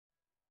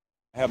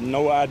I have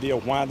no idea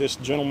why this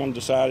gentleman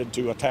decided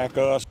to attack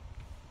us.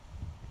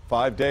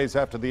 5 days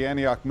after the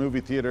Antioch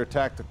movie theater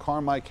attack, the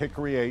Carmike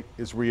Hickory 8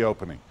 is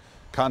reopening.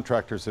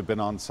 Contractors have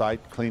been on site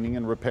cleaning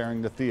and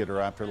repairing the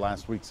theater after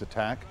last week's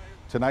attack.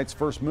 Tonight's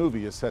first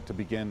movie is set to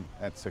begin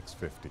at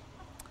 6:50.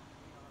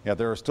 Yeah,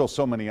 there are still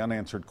so many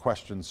unanswered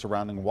questions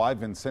surrounding why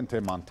Vincente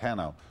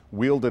Montano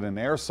wielded an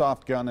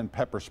airsoft gun and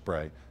pepper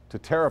spray to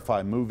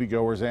terrify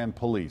moviegoers and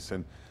police.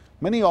 And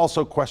many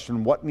also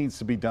question what needs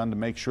to be done to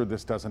make sure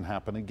this doesn't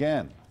happen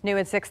again. New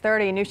at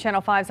 6:30, News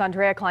Channel 5's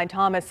Andrea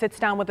Klein-Thomas sits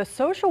down with a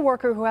social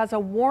worker who has a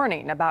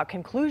warning about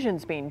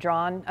conclusions being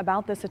drawn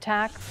about this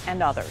attack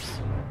and others.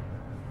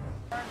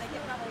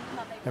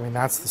 I mean,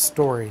 that's the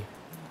story.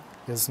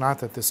 It's not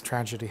that this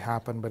tragedy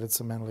happened, but it's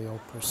a mentally ill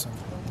person.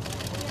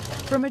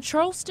 From a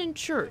Charleston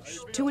church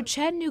to a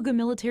Chattanooga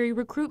military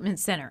recruitment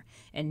center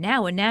and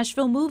now a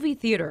Nashville movie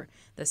theater,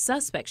 the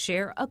suspects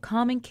share a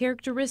common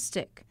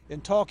characteristic. In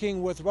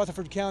talking with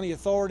Rutherford County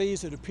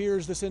authorities, it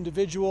appears this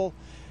individual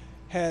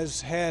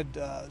has had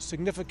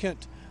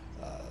significant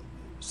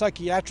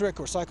psychiatric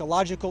or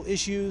psychological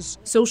issues.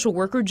 Social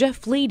worker Jeff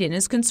Flayden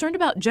is concerned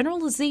about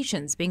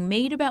generalizations being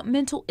made about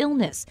mental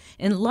illness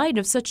in light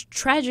of such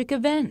tragic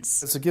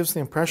events. It gives the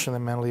impression that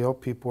mentally ill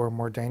people are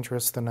more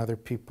dangerous than other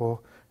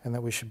people and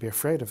that we should be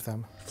afraid of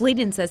them.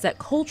 Flayden says that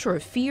culture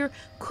of fear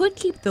could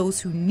keep those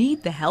who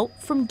need the help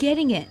from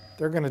getting it.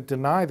 They're going to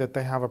deny that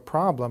they have a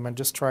problem and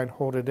just try and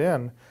hold it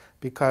in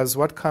because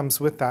what comes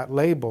with that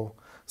label?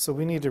 So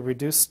we need to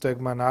reduce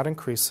stigma, not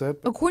increase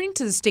it. According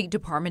to the State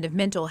Department of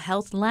Mental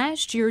Health,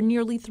 last year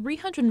nearly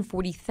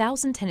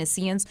 340,000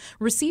 Tennesseans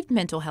received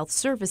mental health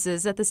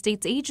services at the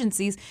state's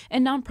agencies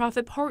and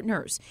nonprofit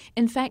partners.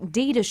 In fact,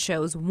 data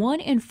shows 1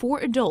 in 4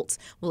 adults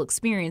will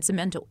experience a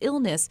mental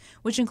illness,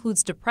 which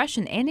includes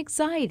depression and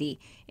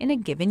anxiety, in a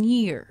given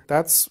year.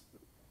 That's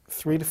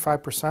 3 to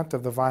 5%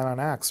 of the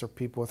violent acts are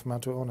people with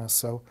mental illness.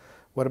 So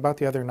what about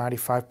the other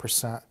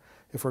 95%?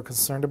 If we're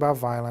concerned about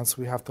violence,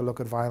 we have to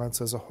look at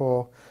violence as a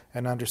whole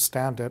and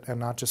understand it and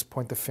not just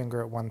point the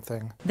finger at one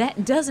thing.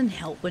 That doesn't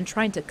help when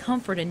trying to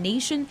comfort a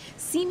nation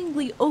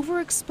seemingly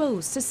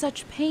overexposed to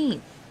such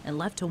pain and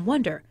left to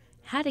wonder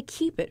how to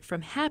keep it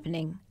from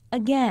happening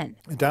again.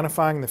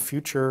 Identifying the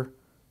future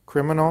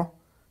criminal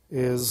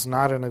is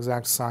not an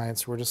exact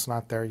science. We're just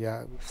not there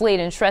yet.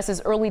 Flayden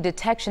stresses early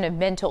detection of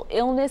mental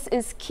illness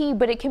is key,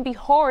 but it can be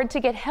hard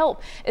to get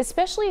help,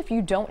 especially if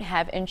you don't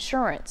have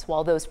insurance.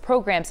 While those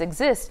programs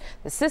exist,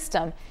 the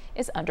system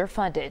is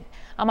underfunded.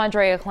 I'm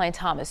Andrea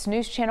Klein-Thomas,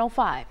 News Channel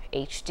 5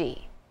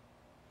 HD.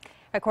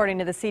 According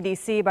to the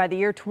CDC, by the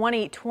year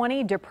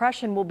 2020,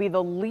 depression will be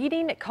the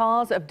leading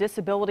cause of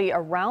disability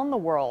around the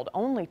world,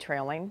 only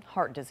trailing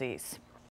heart disease.